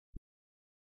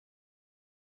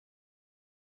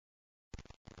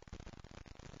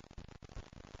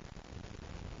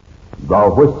The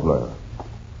Whistler.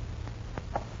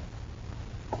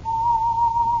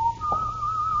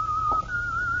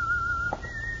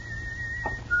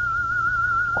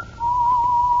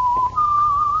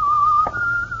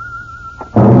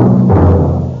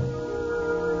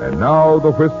 And now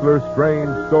the Whistler's strange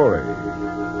story.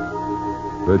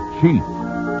 The Chief.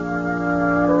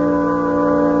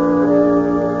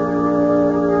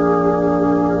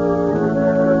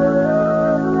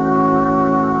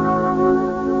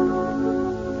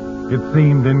 It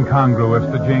seemed incongruous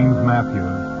to James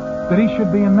Matthews that he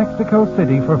should be in Mexico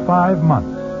City for 5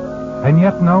 months, and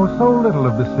yet know so little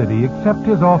of the city except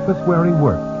his office where he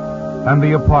worked and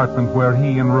the apartment where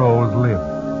he and Rose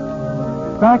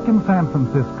lived. Back in San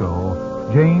Francisco,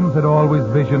 James had always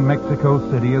visioned Mexico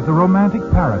City as a romantic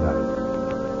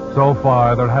paradise. So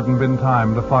far, there hadn't been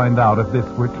time to find out if this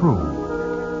were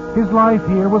true. His life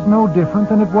here was no different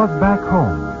than it was back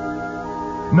home.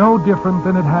 No different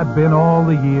than it had been all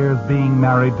the years being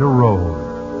married to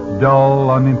Rose.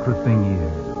 Dull, uninteresting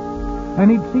years.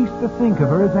 And he'd ceased to think of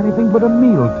her as anything but a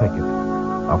meal ticket.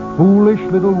 A foolish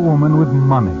little woman with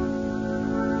money.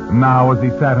 Now, as he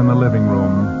sat in the living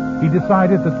room, he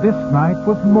decided that this night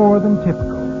was more than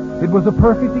typical. It was a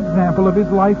perfect example of his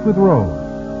life with Rose.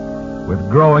 With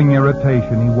growing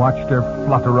irritation, he watched her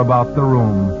flutter about the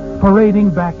room,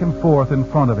 parading back and forth in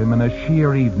front of him in a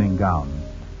sheer evening gown.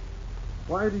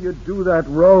 Why do you do that,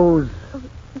 Rose?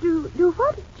 Do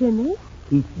what, Jimmy?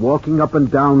 Keep walking up and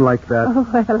down like that. Oh,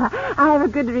 well, I have a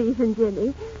good reason,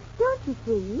 Jimmy. Don't you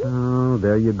see? Oh,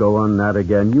 there you go on that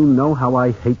again. You know how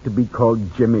I hate to be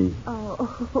called Jimmy.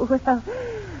 Oh, well...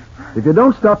 If you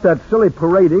don't stop that silly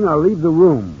parading, I'll leave the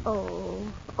room.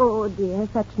 Oh, dear,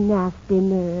 such nasty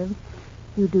nerves.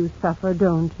 You do suffer,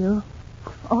 don't you?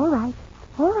 All right.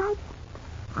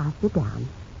 I'll sit down.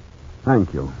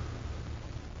 Thank you.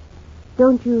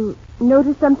 Don't you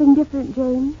notice something different,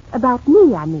 James? About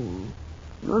me, I mean.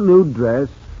 A new dress.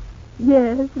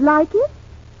 Yes, like it?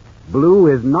 Blue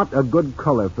is not a good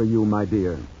color for you, my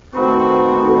dear.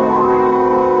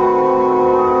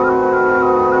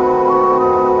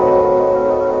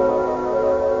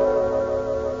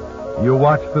 You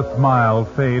watch the smile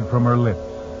fade from her lips.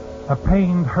 A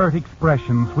pained, hurt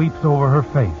expression sweeps over her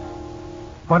face.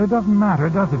 But it doesn't matter,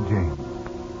 does it, James?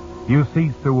 You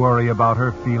ceased to worry about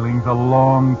her feelings a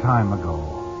long time ago.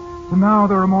 So now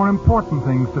there are more important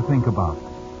things to think about.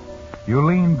 You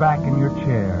lean back in your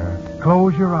chair,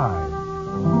 close your eyes.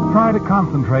 Try to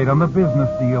concentrate on the business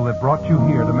deal that brought you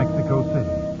here to Mexico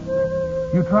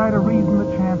City. You try to reason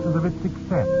the chances of its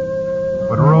success.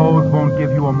 But Rose won't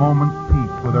give you a moment's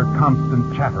peace with her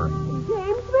constant chattering.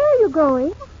 James, where are you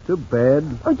going? To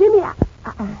bed. Oh, Jimmy,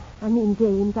 I mean,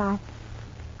 James, I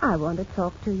want to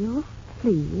talk to you.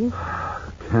 Please.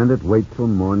 Can't it wait till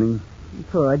morning?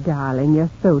 Poor darling, you're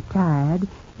so tired.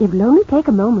 It will only take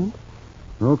a moment.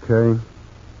 Okay.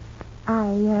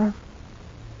 I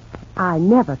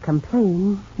never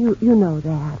complain. You know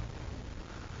that.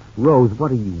 Rose, what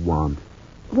do you want?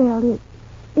 Well,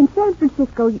 in San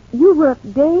Francisco, you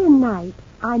worked day and night.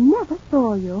 I never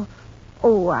saw you.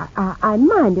 Oh, I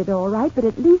minded all right, but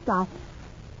at least I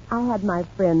had my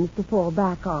friends to fall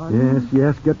back on.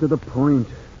 Yes, get to the point.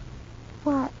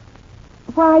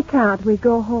 Why can't we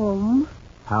go home?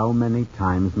 How many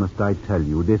times must I tell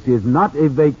you? This is not a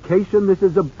vacation. This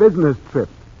is a business trip.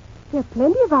 There are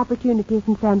plenty of opportunities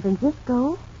in San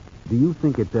Francisco. Do you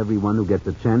think it's everyone who gets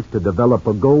a chance to develop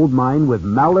a gold mine with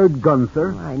Mallard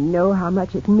Gunther? Oh, I know how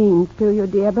much it means to you,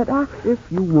 dear, but If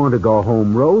you want to go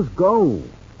home, Rose, go.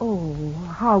 Oh,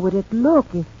 how would it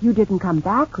look if you didn't come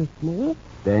back with me?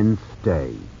 Then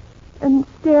stay. And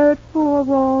stare at four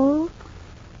walls?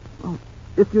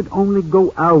 If you'd only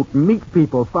go out, meet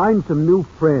people, find some new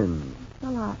friends.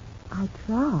 Well, I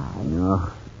tried. No,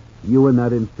 you and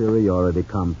that inferiority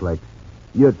complex.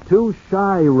 You're too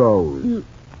shy, Rose.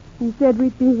 You said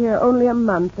we'd be here only a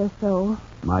month or so.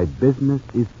 My business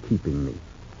is keeping me.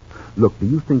 Look, do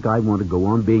you think I want to go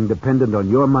on being dependent on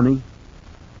your money?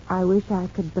 I wish I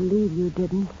could believe you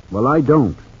didn't. Well, I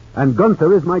don't. And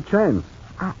Gunther is my chance.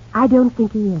 I don't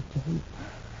think he is, James.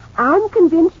 I'm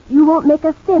convinced you won't make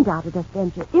a cent out of this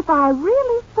venture. If I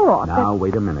really thought Now,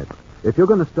 wait a minute. If you're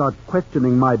going to start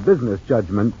questioning my business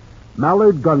judgment,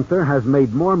 Mallard Gunther has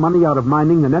made more money out of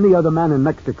mining than any other man in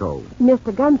Mexico.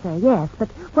 Mr. Gunther, yes, but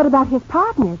what about his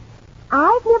partners?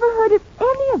 I've never heard of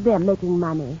any of them making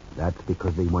money. That's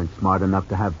because they weren't smart enough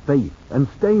to have faith and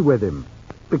stay with him.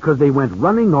 Because they went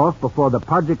running off before the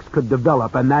projects could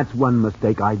develop, and that's one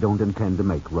mistake I don't intend to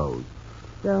make, Rose.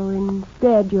 So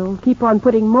instead, you'll keep on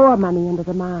putting more money into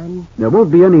the mine. There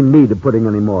won't be any need of putting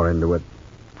any more into it.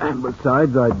 And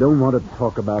besides, I don't want to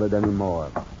talk about it anymore.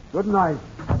 Good night.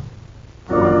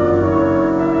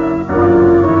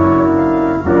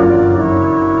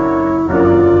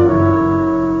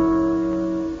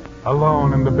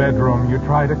 Alone in the bedroom, you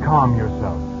try to calm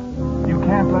yourself. You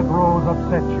can't let Rose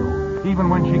upset you, even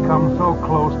when she comes so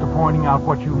close to pointing out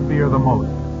what you fear the most.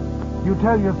 You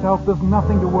tell yourself there's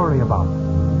nothing to worry about.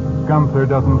 Gunther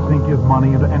doesn't sink his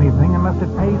money into anything unless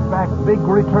it pays back big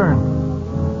returns.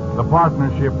 The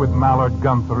partnership with Mallard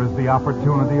Gunther is the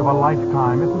opportunity of a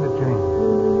lifetime, isn't it, James?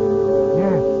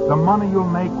 Yes, the money you'll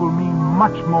make will mean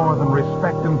much more than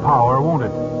respect and power, won't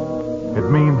it? It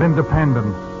means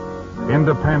independence.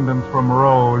 Independence from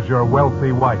Rose, your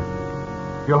wealthy wife.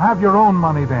 You'll have your own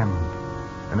money then.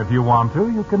 And if you want to,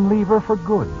 you can leave her for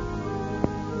good.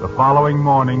 The following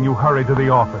morning, you hurry to the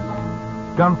office.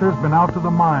 Gunther's been out to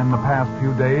the mine the past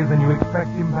few days, and you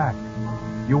expect him back.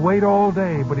 You wait all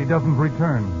day, but he doesn't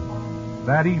return.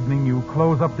 That evening, you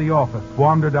close up the office,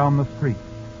 wander down the street.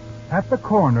 At the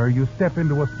corner, you step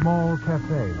into a small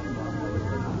cafe.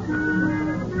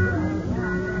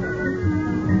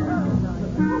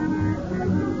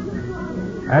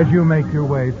 As you make your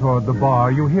way toward the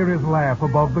bar, you hear his laugh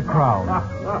above the crowd.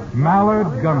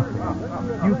 Mallard Gunther.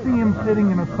 You see him sitting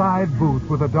in a side booth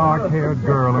with a dark-haired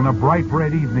girl in a bright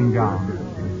red evening gown.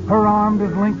 Her arm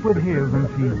is linked with his, and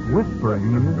she's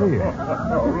whispering in his ear.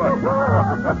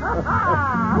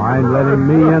 Mind letting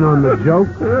me in on the joke?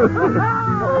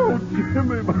 Oh,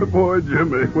 Jimmy, my boy,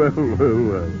 Jimmy.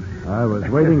 Well. I was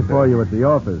waiting for you at the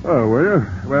office. Oh, were you?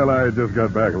 Well, I just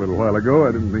got back a little while ago.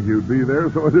 I didn't think you'd be there,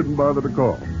 so I didn't bother to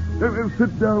call.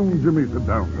 Sit down, Jimmy. Sit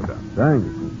down. Thanks.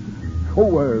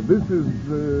 Oh, this is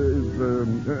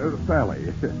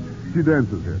Sally. She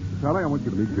dances here. Sally, I want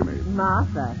you to meet Jimmy.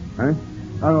 Martha. Huh?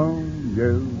 Oh,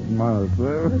 yes,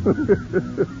 Martha.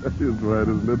 It's right,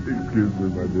 isn't it? Excuse me,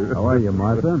 my dear. How are you,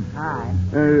 Martha? Hi.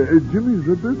 Jimmy's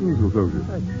a business associate.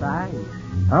 That's fine.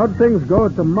 How'd things go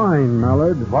at the mine,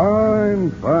 Mallard?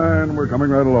 Fine. We're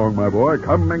coming right along, my boy.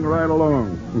 Coming right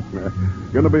along.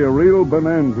 Gonna be a real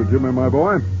bonanza, Jimmy, my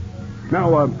boy.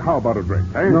 Now, how about a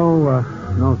drink, eh?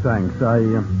 No, thanks.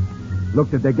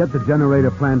 Look, did they get the generator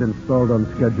plant installed on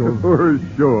schedule? For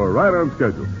sure. Right on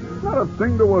schedule. Not a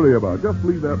thing to worry about. Just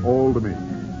leave that all to me.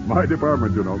 My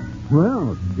department, you know.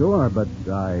 Well, sure, but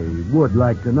I would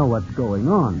like to know what's going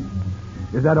on.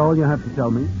 Is that all you have to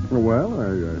tell me? Well,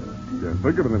 I can't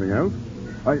think of anything else.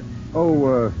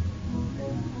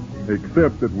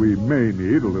 Except that we may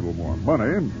need a little more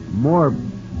money. More?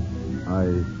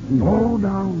 Oh,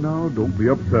 now, don't be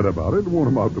upset about it. It won't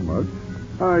amount to much.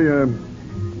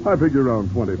 I figure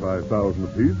around 25,000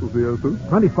 apiece will see us through.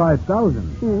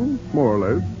 25,000? More or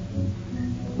less.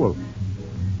 Well,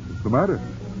 what's the matter?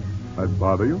 I'd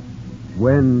bother you?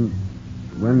 When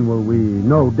will we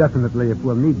know definitely if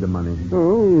we'll need the money?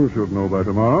 Oh, should know by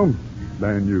tomorrow.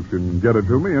 Then you can get it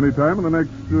to me any time in the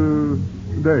next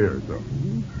day or so.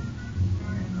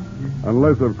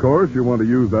 Unless, of course, you want to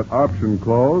use that option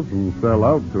clause and sell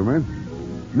out to me.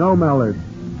 No, Mallard.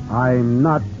 I'm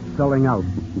not selling out.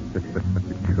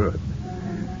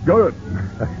 Good.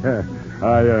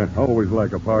 I always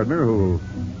like a partner who'll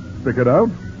stick it out.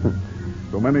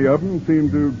 So many of them seem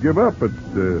to give up at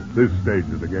this stage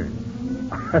of the game.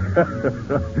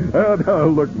 Now,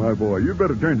 look, my boy, you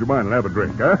better change your mind and have a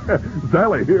drink, huh?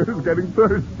 Sally here is getting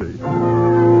thirsty.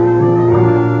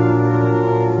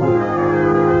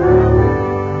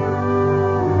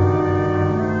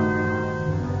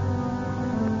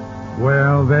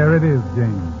 Well, there it is,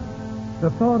 James.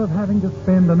 The thought of having to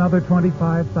spend another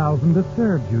 $25,000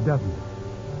 disturbs you, doesn't it?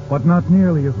 But not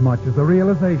nearly as much as the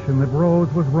realization that Rose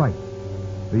was right.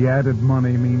 The added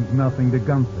money means nothing to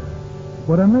Gunther.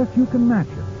 But unless you can match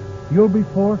it, you'll be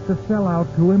forced to sell out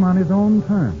to him on his own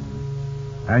terms.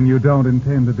 And you don't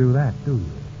intend to do that, do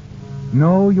you?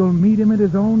 No, you'll meet him at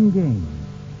his own game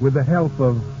with the help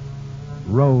of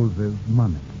Rose's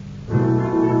money.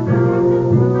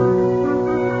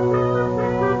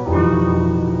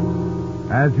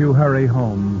 As you hurry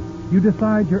home, you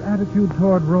decide your attitude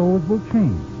toward Rose will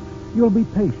change. You'll be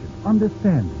patient,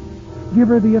 understanding. Give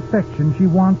her the affection she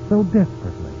wants so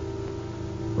desperately.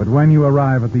 But when you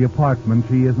arrive at the apartment,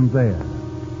 she isn't there.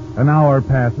 An hour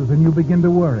passes and you begin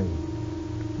to worry.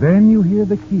 Then you hear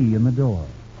the key in the door.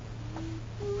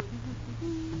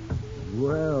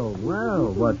 Well,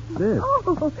 what's this?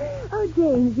 Oh,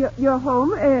 James, you're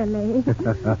home early.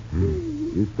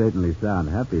 You certainly sound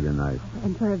happy tonight.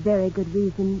 And for a very good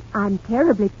reason. I'm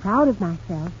terribly proud of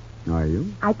myself. Are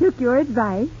you? I took your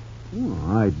advice.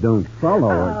 Oh, I don't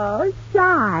follow it. Oh,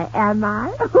 shy, am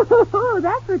I? Oh,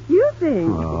 that's what you think.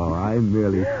 Oh, I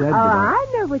merely said Oh, that. I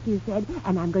know what you said,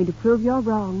 and I'm going to prove you're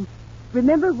wrong.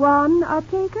 Remember Juan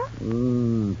Ortega?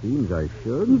 Seems I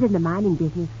should. He's in the mining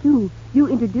business, too. You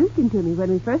introduced him to me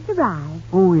when we first arrived.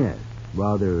 Oh, yes.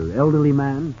 Rather elderly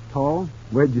man, tall.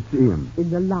 Where'd you see him? In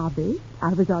the lobby.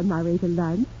 I was on my way to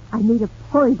lunch. I made a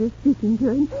point of speaking to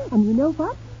him. And you know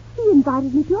what? He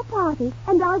invited me to a party,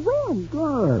 and I went.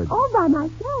 Good. All by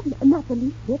myself. Not the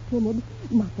least bit timid.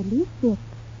 Not the least bit.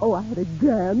 Oh, I had a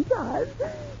grand time.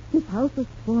 His house was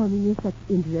swarming with such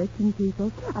interesting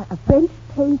people. A French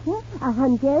painter, a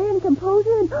Hungarian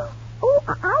composer, and... Oh,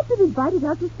 I've been invited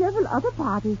out to several other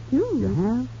parties, too. You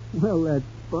have? Well, that's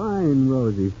fine,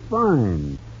 Rosie,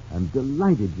 fine. I'm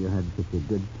delighted you had such a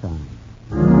good time.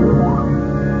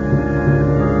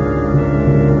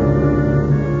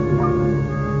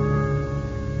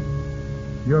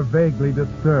 You're vaguely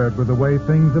disturbed with the way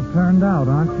things have turned out,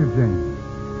 aren't you, James?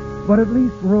 But at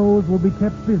least Rose will be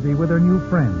kept busy with her new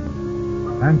friends,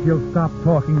 and she'll stop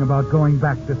talking about going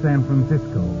back to San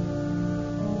Francisco.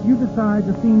 You decide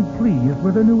to seem pleased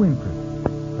with her new interest,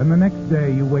 and the next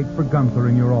day you wait for Gunther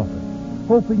in your office,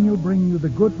 hoping he'll bring you the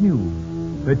good news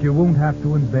that you won't have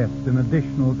to invest an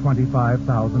additional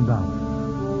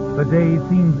 $25,000. The day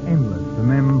seems endless,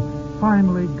 and then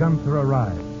finally Gunther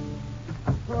arrives.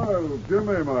 Oh,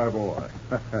 Jimmy, my boy.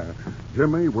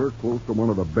 Jimmy, we're close to one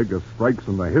of the biggest strikes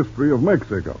in the history of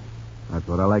Mexico. That's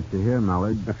what I like to hear,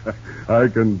 Mallard. I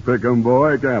can pick 'em,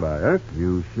 boy, can't I, eh?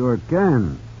 You sure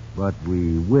can. But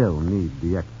we will need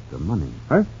the extra money.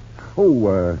 Huh?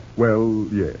 Oh, well,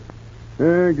 yeah.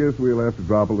 I guess we'll have to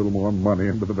drop a little more money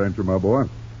into the venture, my boy.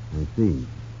 I see.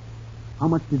 How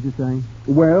much did you say?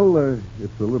 Well,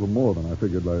 it's a little more than I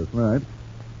figured last night.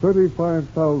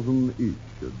 35,000 each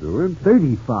should do it.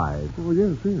 35. Oh,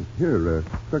 yes, yes. Here,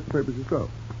 check the papers yourself.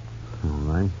 All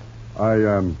right.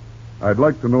 I'd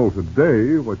like to know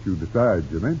today what you decide,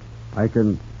 Jimmy. I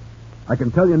can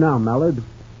tell you now, Mallard.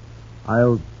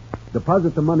 I'll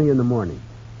deposit the money in the morning.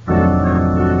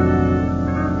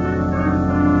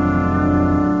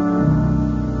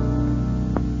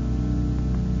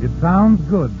 It sounds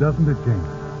good, doesn't it, James?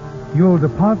 You'll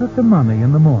deposit the money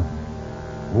in the morning.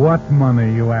 What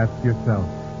money, you ask yourself?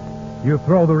 You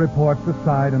throw the reports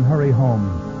aside and hurry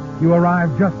home. You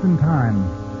arrive just in time.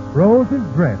 Rose is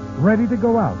dressed, ready to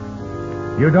go out.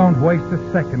 You don't waste a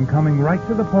second, coming right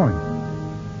to the point.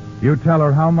 You tell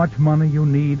her how much money you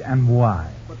need and why.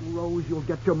 But, Rose, you'll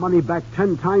get your money back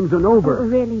 10 times and over. Oh,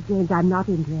 really, James, I'm not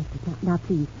interested. Now,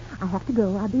 please, I have to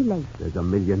go. I'll be late. There's $1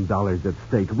 million at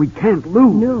stake. We can't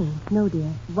lose. No,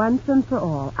 dear. Once and for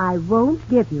all, I won't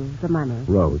give you the money.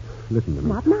 Rose, listen to me.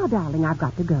 Not now, darling. I've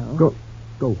got to go.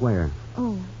 Go where?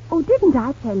 Oh, didn't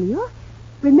I tell you?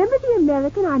 Remember the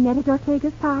American I met at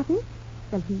Ortega's party?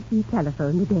 Well, he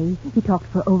telephoned today. He talked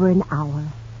for over an hour.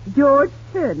 George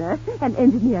Turner, an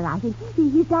engineer, I think.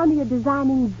 He's down here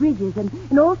designing bridges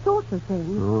and all sorts of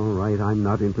things. All right, I'm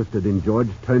not interested in George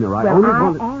Turner. I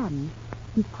am.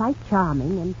 He's quite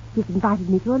charming, and he's invited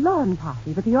me to a lawn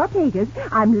party with the Ortegas.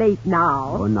 I'm late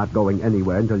now. You're not going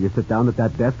anywhere until you sit down at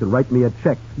that desk and write me a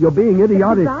check. You're being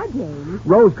idiotic. Goodbye, James.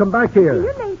 Rose, come back here. See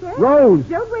you later. Rose!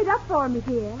 Don't wait up for me,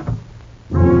 dear.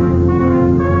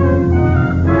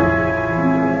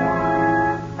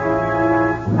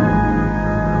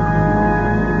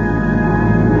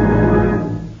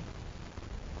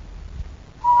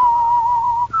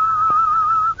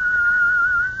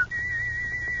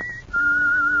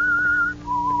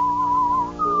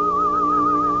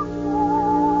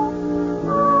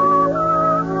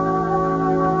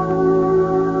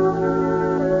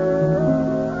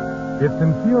 It's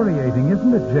infuriating,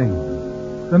 isn't it,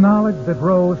 James? The knowledge that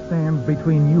Rose stands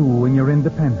between you and your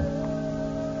independence.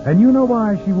 And you know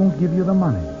why she won't give you the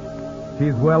money.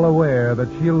 She's well aware that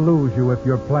she'll lose you if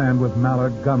your plan with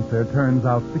Mallard Gunther turns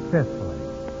out successfully.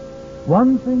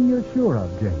 One thing you're sure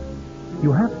of, James.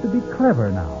 You have to be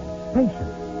clever now,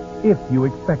 patient, if you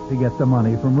expect to get the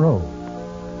money from Rose.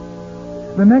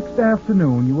 The next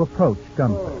afternoon, you approach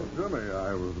Gunther. Oh, Jimmy,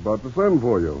 I was about to send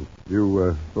for you.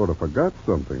 You sort of forgot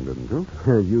something, didn't you?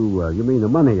 You mean the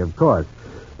money, of course.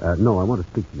 No, I want to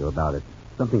speak to you about it.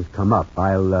 Something's come up.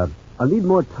 I'll need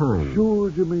more time.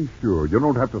 Sure, Jimmy, sure. You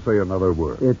don't have to say another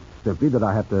word. It's simply that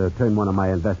I have to turn one of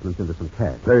my investments into some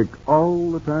cash. Take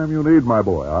all the time you need, my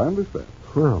boy. I understand.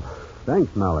 Well,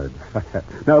 thanks, Mallard.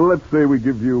 Now, let's say we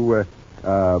give you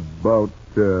about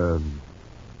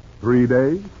 3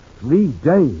 days. 3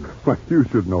 days? Well, you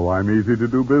should know I'm easy to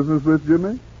do business with,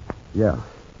 Jimmy. Yeah.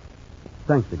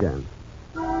 Thanks again.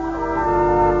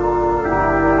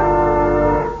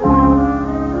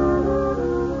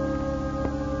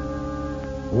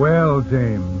 Well,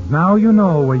 James, now you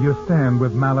know where you stand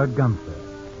with Mallard Gunther.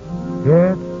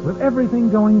 Yes, with everything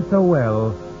going so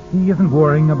well, He isn't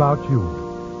worrying about you.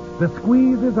 The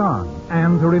squeeze is on,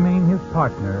 and to remain his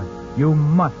partner, you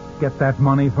must get that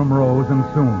money from Rose, and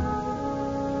soon.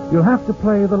 You'll have to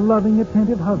play the loving,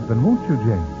 attentive husband, won't you,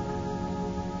 James?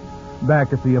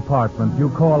 Back at the apartment, you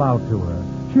call out to her,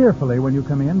 cheerfully when you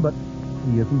come in, but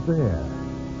he isn't there.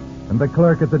 And the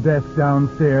clerk at the desk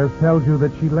downstairs tells you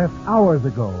that she left hours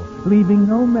ago, leaving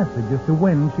no message as to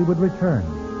when she would return.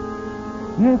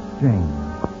 Yes,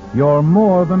 James, you're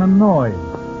more than annoyed,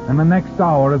 and the next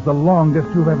hour is the longest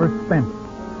you've ever spent.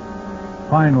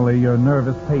 Finally, your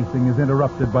nervous pacing is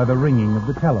interrupted by the ringing of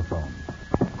the telephone.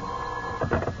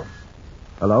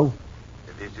 Hello?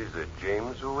 This is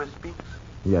James who speaks?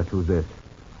 Yes, who's this?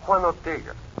 Juan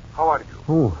Ortega. How are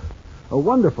you? Oh,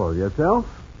 wonderful. Yourself?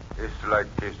 It's like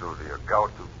case of the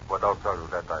gout, but outside of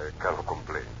that I cannot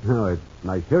complain. No, it's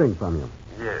nice hearing from you.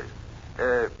 Yes.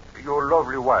 Your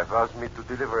lovely wife asked me to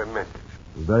deliver a message.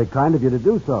 Very kind of you to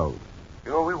do so.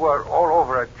 You know, we were all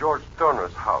over at George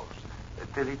Turner's house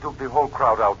till he took the whole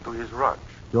crowd out to his ranch.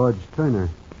 George Turner?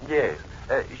 Yes.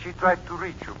 She tried to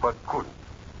reach you, but couldn't.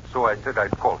 So I said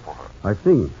I'd call for her. I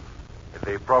see.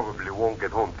 They probably won't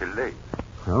get home till late.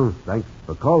 Well, thanks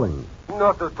for calling.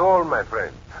 Not at all, my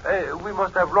friend. We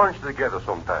must have lunch together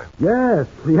sometime. Yes,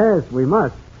 we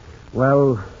must.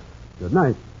 Well, good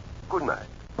night. Good night.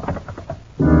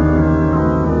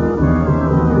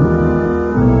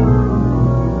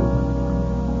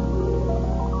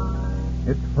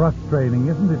 It's frustrating,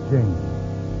 isn't it,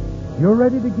 James? You're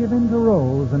ready to give in to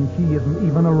Rose, and she isn't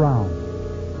even around.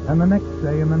 And the next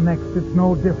day and the next, it's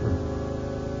no different.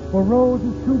 For Rose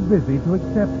is too busy to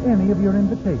accept any of your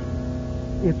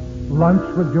invitations. It's lunch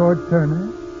with George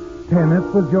Turner, tennis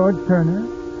with George Turner,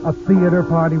 a theater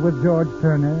party with George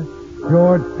Turner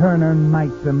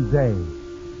night and day.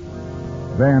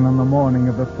 Then on the morning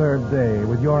of the third day,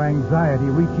 with your anxiety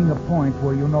reaching a point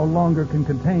where you no longer can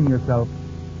contain yourself,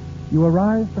 you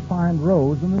arise to find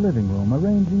Rose in the living room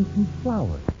arranging some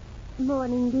flowers.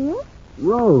 Morning, dear.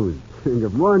 Rose,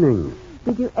 good morning.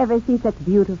 Did you ever see such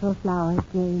beautiful flowers,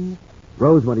 James?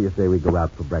 Rose, what do you say we go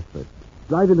out for breakfast?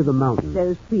 Drive into the mountains.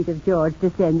 So sweet of George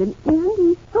to send, and isn't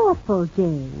he thoughtful,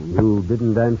 James? You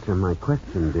didn't answer my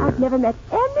question, dear. I've never met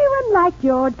anyone like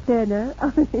George Turner.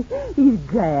 He's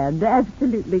grand,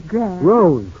 absolutely grand.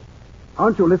 Rose,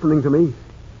 aren't you listening to me?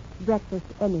 Breakfast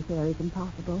anywhere is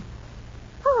impossible.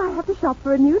 Oh, I have to shop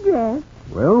for a new dress.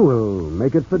 Well, we'll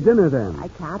make it for dinner then. I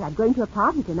can't. I'm going to a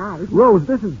party tonight. Rose,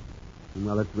 this is...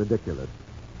 Well, it's ridiculous.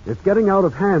 It's getting out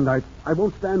of hand. I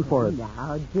won't stand for it.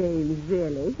 Now, James,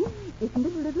 really? Isn't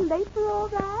it a little late for all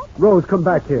that? Rose, come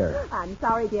back here. I'm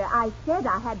sorry, dear. I said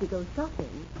I had to go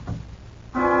shopping.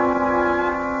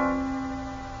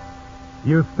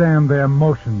 You stand there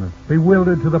motionless,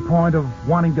 bewildered to the point of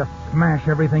wanting to smash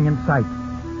everything in sight.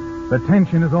 The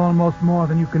tension is almost more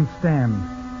than you can stand,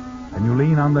 and you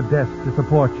lean on the desk to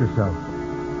support yourself.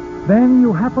 Then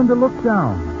you happen to look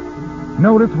down.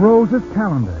 Notice Rose's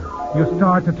calendar. You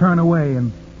start to turn away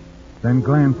and then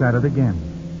glance at it again.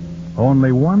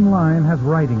 Only one line has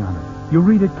writing on it. You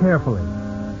read it carefully.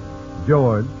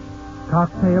 George,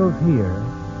 cocktails here,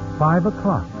 5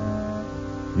 o'clock.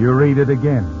 You read it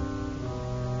again.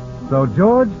 So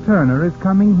George Turner is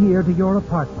coming here to your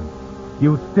apartment.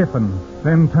 You stiffen,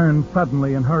 then turn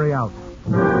suddenly and hurry out.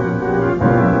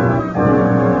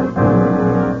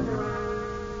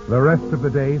 The rest of the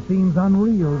day seems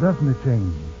unreal, doesn't it,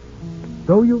 James?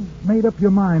 Though you've made up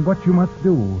your mind what you must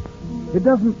do, it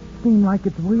doesn't seem like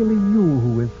it's really you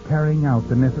who is carrying out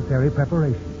the necessary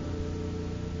preparations.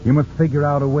 You must figure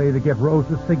out a way to get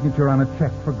Rose's signature on a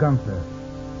check for Gunther.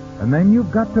 And then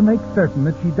you've got to make certain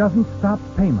that she doesn't stop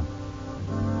payment.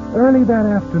 Early that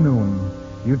afternoon,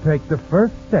 you take the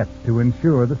first step to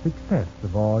ensure the success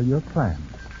of all your plans.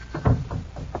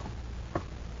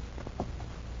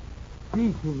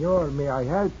 Si, senor, may I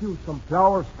help you? Some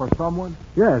flowers for someone?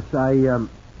 Yes, I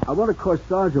want a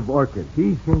corsage of orchids.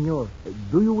 Si, senor.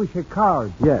 Do you wish a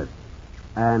card? Yes.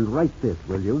 And write this,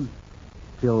 will you?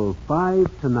 Till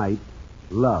 5 tonight,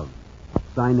 love.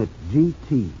 Sign it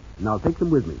GT. Now take them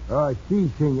with me.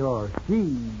 Si, senor.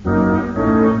 Si.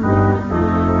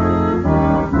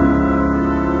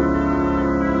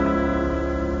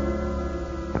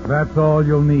 That's all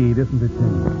you'll need, isn't it,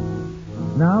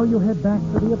 James? Now you head back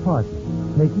to the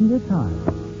apartment, taking your time,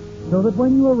 so that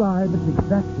when you arrive, it's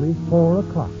exactly 4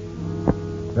 o'clock.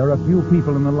 There are a few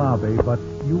people in the lobby, but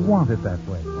you want it that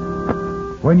way.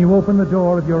 When you open the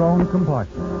door of your own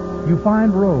compartment, you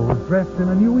find Rose dressed in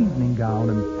a new evening gown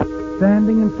and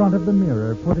standing in front of the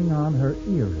mirror, putting on her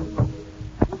earrings.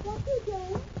 Is that you,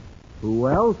 James? Who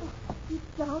else? You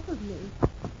startled me.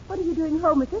 What are you doing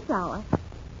home at this hour?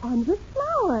 And with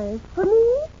flowers. For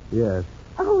me? Yes.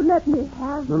 Oh, let me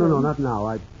have No, them. not now.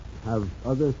 I have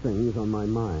other things on my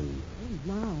mind.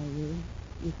 Oh, my,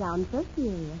 you sound so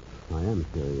serious. I am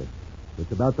serious.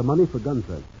 It's about the money for gun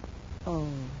theft. Oh,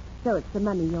 so it's the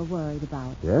money you're worried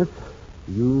about. Yes?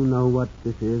 You know what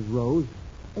this is, Rose?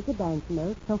 It's a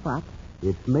banknote, so what?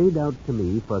 It's made out to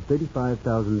me for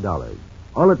 $35,000.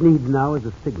 All it needs now is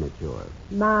a signature.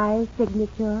 My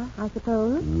signature, I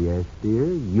suppose? Yes, dear.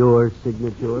 Your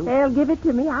signature. They'll give it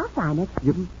to me. I'll sign it.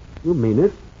 You mean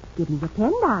it? Give me the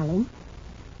pen, darling.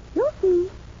 You'll see.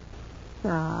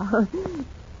 Oh,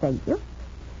 thank you.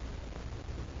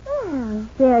 Well,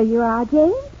 there you are,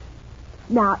 James.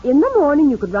 Now, in the morning,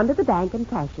 you could run to the bank and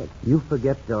cash it. You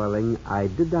forget, darling, I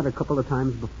did that a couple of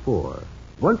times before.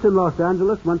 Once in Los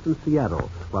Angeles, once in Seattle.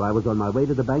 While I was on my way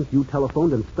to the bank, you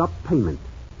telephoned and stopped payment.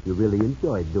 You really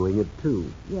enjoyed doing it,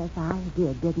 too. Yes, I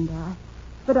did, didn't I?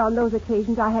 But on those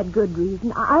occasions, I had good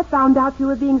reason. I found out you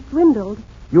were being swindled.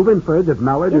 You've inferred that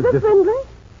Mallard Is is... it swindling?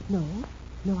 No,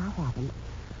 I haven't.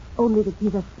 Only that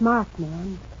he's a smart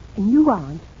man, and you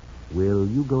aren't. Will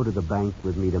you go to the bank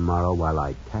with me tomorrow while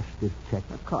I cash this check?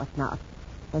 Of course not.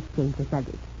 Let's change the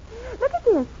subject. Look at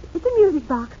this. It's a music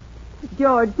box.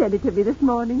 George sent it to me this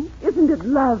morning. Isn't it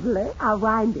lovely? I'll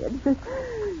wind it.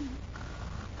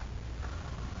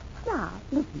 Now,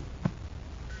 listen.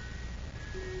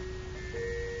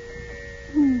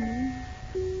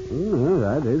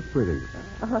 That is pretty.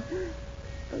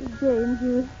 James,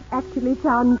 you actually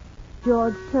found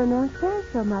George Turner cares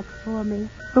so much for me.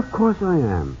 Of course I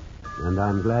am. And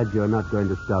I'm glad you're not going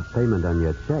to stop payment on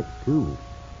your check, too.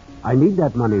 I need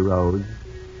that money, Rose.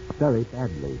 Very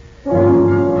badly.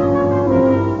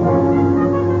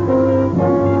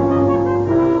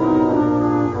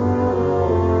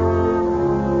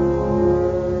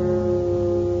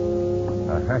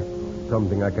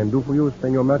 Something I can do for you,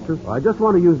 Senor Matthews? I just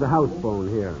want to use the house phone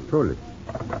here. Surely.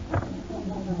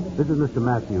 This is Mr.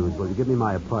 Matthews. Will you give me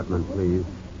my apartment, please?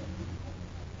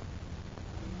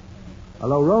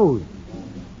 Hello, Rose.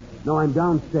 No, I'm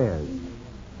downstairs.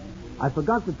 I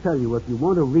forgot to tell you, if you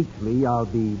want to reach me, I'll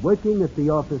be working at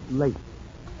the office late.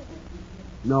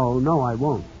 No, I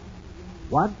won't.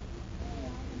 What?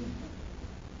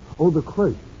 Oh, the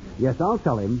clerk. Yes, I'll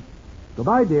tell him.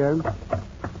 Goodbye, dear.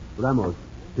 Ramos.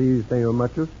 See, Senor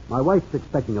Matthews? My wife's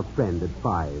expecting a friend at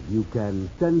 5. You can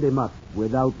send him up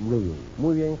without ringing.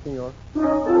 Muy bien, senor.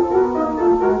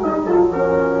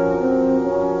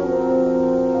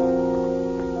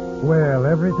 Well,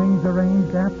 everything's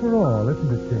arranged after all,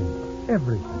 isn't it, James?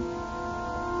 Everything.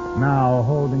 Now,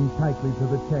 holding tightly to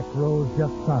the check Rose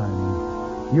just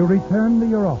signed, you return to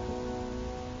your office.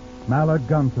 Mallard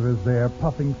Gunther is there,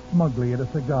 puffing smugly at a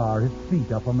cigar, his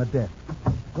feet up on the desk.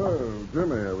 Oh,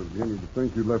 Jimmy, I was beginning to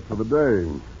think you left for the day.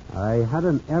 I had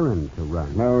an errand to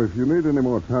run. Now, if you need any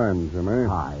more time, Jimmy...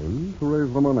 Time? To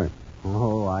raise the money.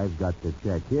 Oh, I've got the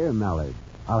check here, Mallard.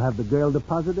 I'll have the girl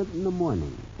deposit it in the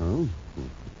morning. Oh?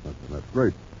 That's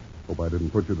great. Hope I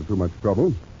didn't put you to too much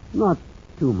trouble. Not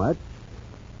too much.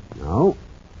 No.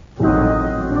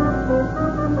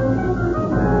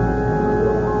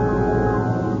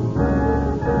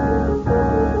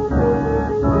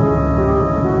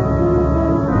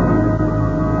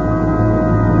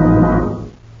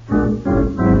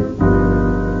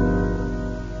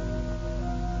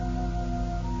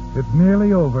 It's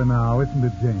nearly over now, isn't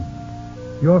it, James?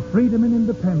 Your freedom and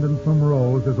independence from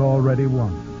Rose is already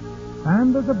won.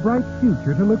 And there's a bright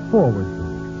future to look forward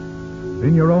to.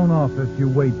 In your own office, you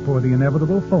wait for the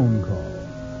inevitable phone call.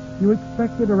 You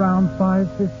expect it around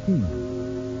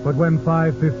 5:15. But when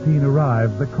 5:15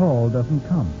 arrives, the call doesn't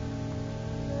come.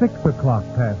 6 o'clock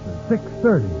passes,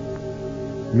 6:30.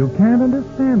 You can't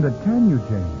understand it, can you,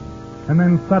 James? And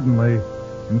then suddenly,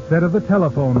 instead of the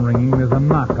telephone ringing, there's a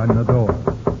knock on the door.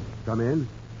 Come in.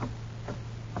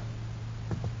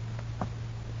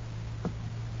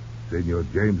 Senor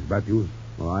James Matthews?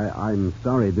 Well, I'm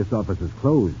sorry this office is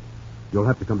closed. You'll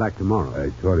have to come back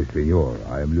tomorrow. Sorry, senor.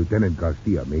 I am Lieutenant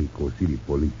Garcia, Mexico City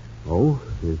Police. Oh?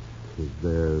 Is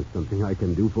there something I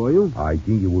can do for you? I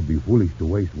think it would be foolish to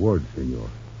waste words, senor.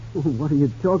 What are you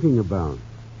talking about?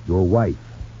 Your wife,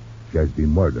 she has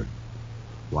been murdered.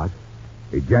 What?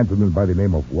 A gentleman by the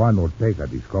name of Juan Ortega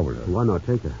discovered her. Juan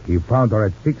Ortega? He found her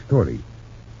at 6:30.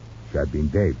 She had been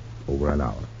dead over an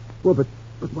hour. Well, but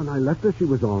when I left her, she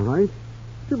was all right.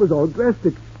 She was all dressed,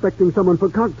 expecting someone for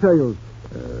cocktails.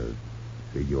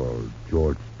 Senor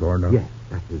George Turner? Yes,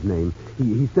 that's his name.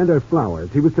 He sent her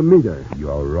flowers. He was to meet her.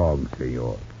 You're wrong,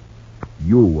 senor.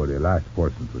 You were the last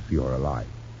person to see her alive.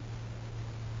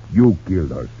 You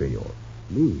killed her, senor.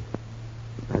 Me?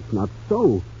 That's not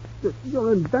so.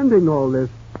 You're inventing all this,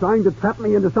 trying to trap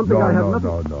me into something I have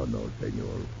nothing... No,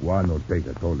 senor. Juan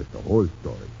Ortega told us the whole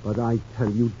story. But I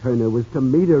tell you, Turner was to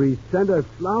meet her. He sent her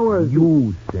flowers.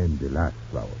 You send the last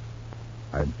flowers.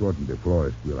 I'm certain the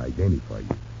florist will identify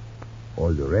you.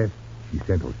 All the rest, she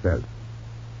sent herself.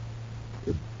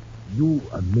 You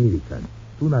Americans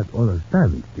do not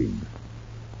understand these things.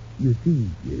 You see,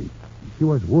 she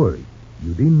was worried.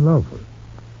 You didn't love her.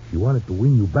 She wanted to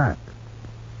win you back.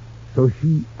 So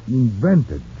she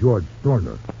invented George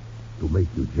Turner to make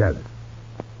you jealous.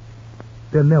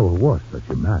 There never was such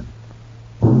a man.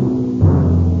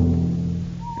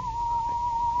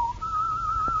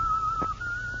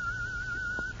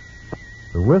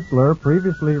 The Whistler,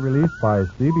 previously released by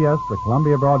CBS, the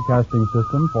Columbia Broadcasting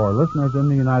System, for listeners in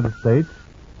the United States,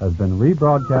 has been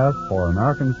rebroadcast for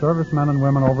American servicemen and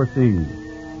women overseas.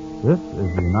 This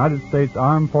is the United States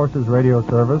Armed Forces Radio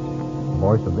Service, the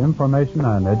voice of information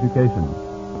and education.